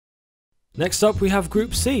Next up we have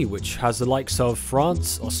Group C, which has the likes of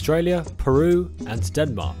France, Australia, Peru and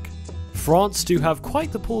Denmark. France do have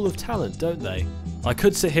quite the pool of talent, don't they? I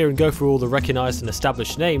could sit here and go through all the recognised and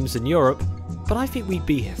established names in Europe, but I think we'd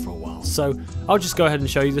be here for a while, so I'll just go ahead and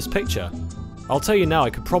show you this picture. I'll tell you now, I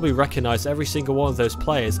could probably recognise every single one of those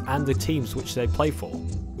players and the teams which they play for,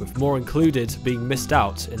 with more included being missed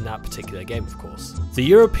out in that particular game of course. The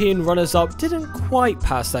European runners-up didn't quite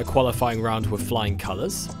pass their qualifying round with flying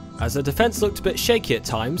colours, as their defence looked a bit shaky at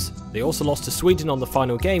times. They also lost to Sweden on the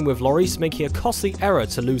final game, with Lloris making a costly error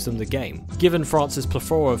to lose them the game. Given France's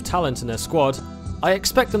plethora of talent in their squad, I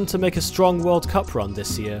expect them to make a strong World Cup run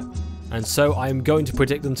this year, and so I am going to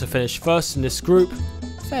predict them to finish first in this group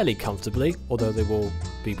fairly comfortably, although they will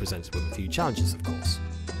be presented with a few challenges of course.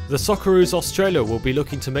 The Socceroos Australia will be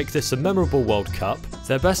looking to make this a memorable World Cup.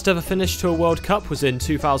 Their best ever finish to a World Cup was in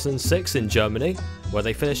 2006 in Germany, where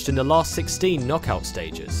they finished in the last 16 knockout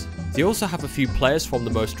stages. They also have a few players from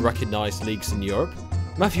the most recognised leagues in Europe.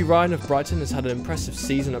 Matthew Ryan of Brighton has had an impressive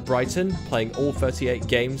season at Brighton, playing all 38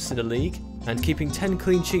 games in the league and keeping 10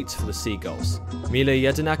 clean sheets for the Seagulls. Mile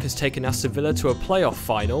Jedinak has taken Aston Villa to a playoff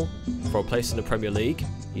final for a place in the Premier League.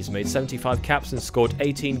 He's made 75 caps and scored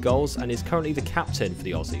 18 goals and is currently the captain for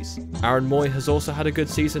the Aussies. Aaron Moy has also had a good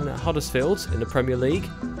season at Huddersfield in the Premier League,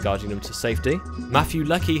 guiding them to safety. Matthew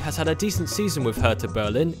Leckie has had a decent season with Hertha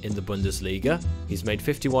Berlin in the Bundesliga. He's made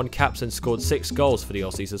 51 caps and scored 6 goals for the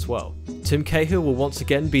Aussies as well. Tim Cahill will once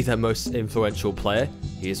again be their most influential player.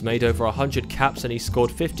 He has made over 100 caps and he scored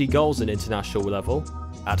 50 goals in international level.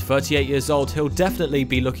 At 38 years old, he'll definitely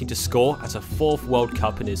be looking to score at a 4th World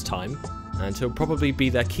Cup in his time, and he'll probably be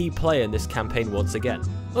their key player in this campaign once again.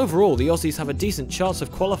 Overall, the Aussies have a decent chance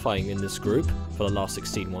of qualifying in this group for the last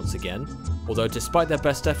 16 once again, although despite their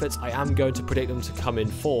best efforts, I am going to predict them to come in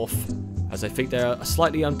 4th, as I think they are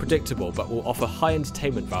slightly unpredictable but will offer high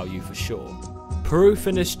entertainment value for sure. Peru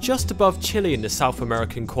finished just above Chile in the South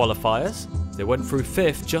American qualifiers. They went through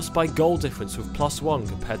 5th just by goal difference with +1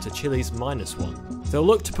 compared to Chile's -1. They'll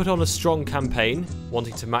look to put on a strong campaign,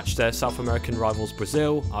 wanting to match their South American rivals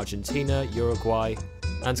Brazil, Argentina, Uruguay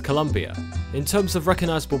and Colombia. In terms of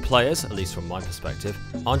recognisable players, at least from my perspective,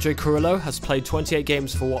 Andre Carrillo has played 28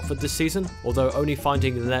 games for Watford this season, although only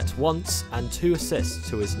finding the net once and 2 assists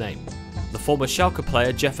to his name. The former Schalke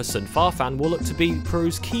player Jefferson Farfan will look to be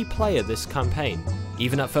Peru's key player this campaign.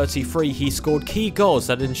 Even at 33, he scored key goals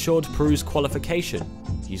that ensured Peru's qualification.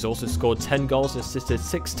 He's also scored 10 goals and assisted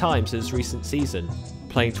 6 times in his recent season,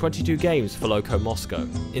 playing 22 games for Loco Moscow.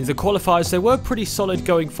 In the qualifiers, they were pretty solid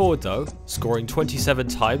going forward though, scoring 27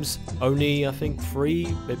 times. Only, I think,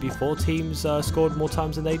 3, maybe 4 teams scored more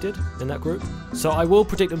times than they did in that group. So I will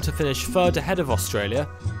predict them to finish 3rd ahead of Australia,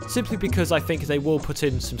 simply because I think they will put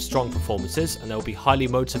in some strong performances and they'll be highly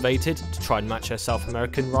motivated to try and match their South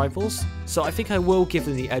American rivals. So I think I will give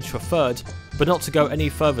them the edge for 3rd, but not to go any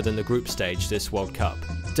further than the group stage this World Cup.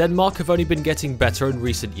 Denmark have only been getting better in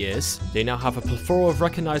recent years. They now have a plethora of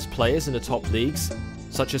recognised players in the top leagues,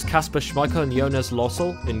 such as Kasper Schmeichel and Jonas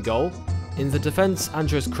Lossel in goal. In the defence,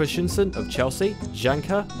 Andreas Christensen of Chelsea,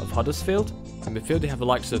 Janka of Huddersfield. In midfield, they have the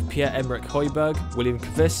likes of Pierre-Emerick Højbjerg, William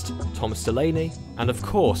Kvist, Thomas Delaney, and of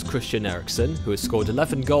course Christian Eriksen, who has scored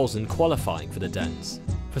 11 goals in qualifying for the Dens.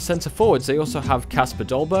 For centre forwards, they also have Kasper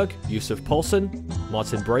Dolberg, Yusuf Poulsen,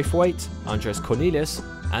 Martin Braithwaite, Andres Cornelius,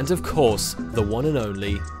 and of course, the one and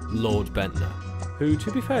only Lord Bentner, who,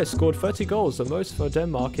 to be fair, scored 30 goals, the most for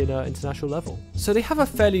Denmark in international level. So they have a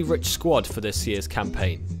fairly rich squad for this year's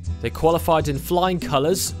campaign. They qualified in flying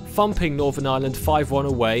colours, thumping Northern Ireland 5-1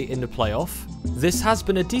 away in the playoff. This has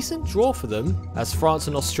been a decent draw for them, as France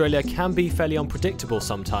and Australia can be fairly unpredictable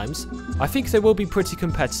sometimes. I think they will be pretty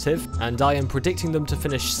competitive, and I am predicting them to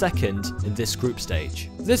finish 2nd in this group stage.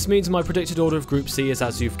 This means my predicted order of Group C is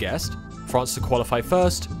as you've guessed: France to qualify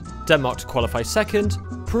 1st, Denmark to qualify 2nd,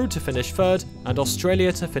 Peru to finish 3rd, and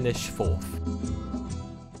Australia to finish 4th.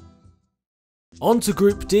 On to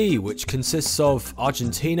Group D, which consists of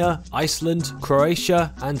Argentina, Iceland,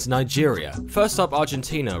 Croatia and Nigeria. First up,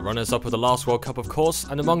 Argentina, runners-up of the last World Cup of course,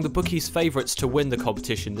 and among the bookies' favourites to win the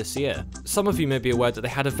competition this year. Some of you may be aware that they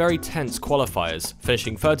had a very tense qualifiers,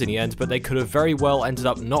 finishing 3rd in the end, but they could have very well ended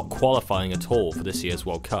up not qualifying at all for this year's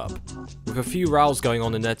World Cup. With a few rows going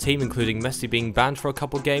on in their team, including Messi being banned for a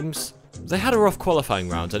couple games, they had a rough qualifying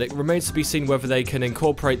round, and it remains to be seen whether they can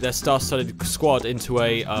incorporate their star-studded squad into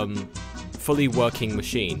a fully working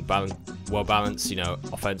machine, well balanced, you know,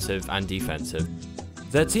 offensive and defensive.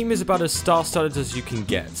 Their team is about as star-studded as you can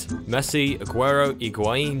get. Messi, Aguero,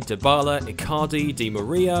 Higuain, Dybala, Icardi, Di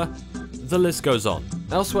Maria. the list goes on.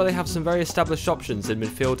 Elsewhere they have some very established options in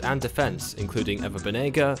midfield and defence, including Ever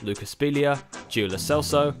Banega, Lucas Biglia, Gio Lo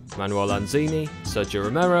Celso, Manuel Lanzini, Sergio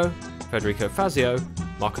Romero, Federico Fazio,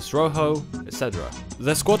 Marcos Rojo, etc.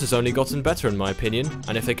 Their squad has only gotten better in my opinion,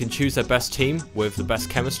 and if they can choose their best team with the best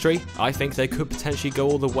chemistry, I think they could potentially go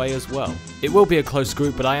all the way as well. It will be a close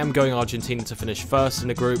group, but I am going Argentina to finish first in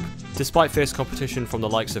the group, despite fierce competition from the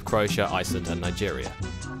likes of Croatia, Iceland and Nigeria.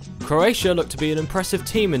 Croatia looked to be an impressive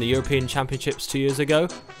team in the European Championships 2 years ago,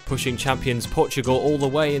 pushing champions Portugal all the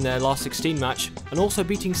way in their last 16 match and also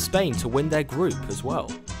beating Spain to win their group as well,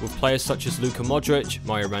 with players such as Luka Modric,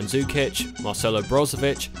 Mario Mandzukic, Marcelo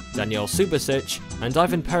Brozovic, Daniel Subasic and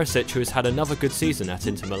Ivan Perisic, who has had another good season at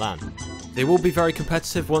Inter Milan. They will be very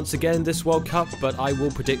competitive once again in this World Cup, but I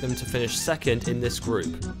will predict them to finish second in this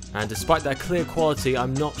group. And despite their clear quality,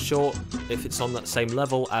 I'm not sure if it's on that same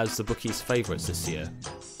level as the bookies' favourites this year.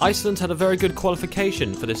 Iceland had a very good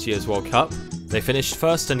qualification for this year's World Cup. They finished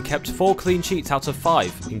first and kept 4 clean sheets out of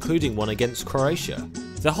 5, including one against Croatia.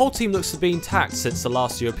 Their whole team looks to be intact since the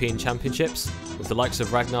last European Championships, with the likes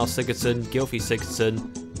of Ragnar Sigurdsson, Gylfi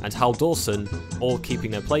Sigurdsson and Hal Dawson all keeping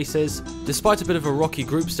their places. Despite a bit of a rocky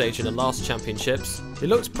group stage in the last championships, they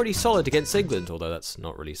looked pretty solid against England, although that's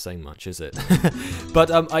not really saying much, is it? But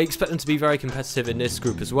I expect them to be very competitive in this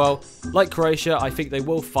group as well. Like Croatia, I think they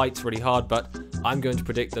will fight really hard, but I'm going to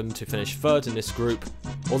predict them to finish third in this group,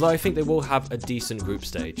 although I think they will have a decent group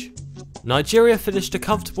stage. Nigeria finished a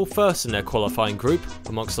comfortable first in their qualifying group,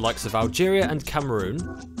 amongst the likes of Algeria and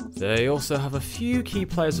Cameroon. They also have a few key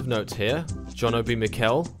players of note here. John Obi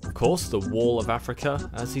Mikel, of course, the Wall of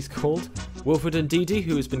Africa, as he's called. Wilfred Ndidi,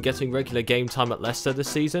 who has been getting regular game time at Leicester this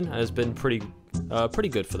season and has been pretty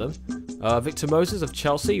good for them. Victor Moses of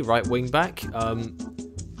Chelsea, right wing back.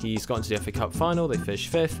 He's got into the FA Cup final, they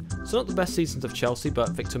finished 5th. So not the best seasons of Chelsea, but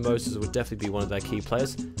Victor Moses would definitely be one of their key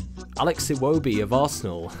players. Alex Iwobi of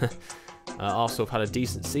Arsenal. Arsenal have had a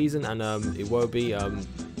decent season, and Iwobi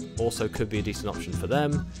also could be a decent option for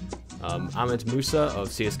them. Ahmed Musa of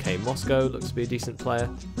CSKA Moscow looks to be a decent player,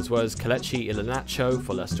 as well as Kelechi Iheanacho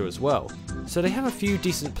for Leicester as well. So they have a few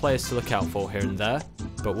decent players to look out for here and there,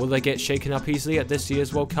 but will they get shaken up easily at this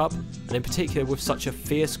year's World Cup, and in particular with such a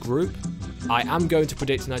fierce group? I am going to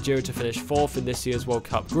predict Nigeria to finish 4th in this year's World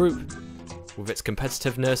Cup group. With its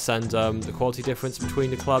competitiveness and the quality difference between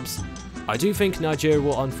the clubs, I do think Nigeria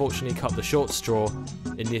will unfortunately cut the short straw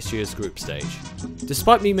in this year's group stage.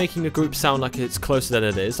 Despite me making the group sound like it's closer than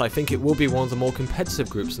it is, I think it will be one of the more competitive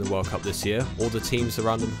groups in the World Cup this year. All the teams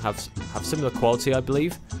around them have similar quality, I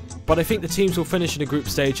believe. But I think the teams will finish in the group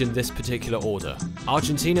stage in this particular order.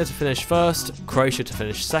 Argentina to finish 1st, Croatia to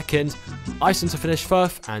finish 2nd, Iceland to finish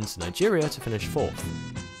 3rd, and Nigeria to finish 4th.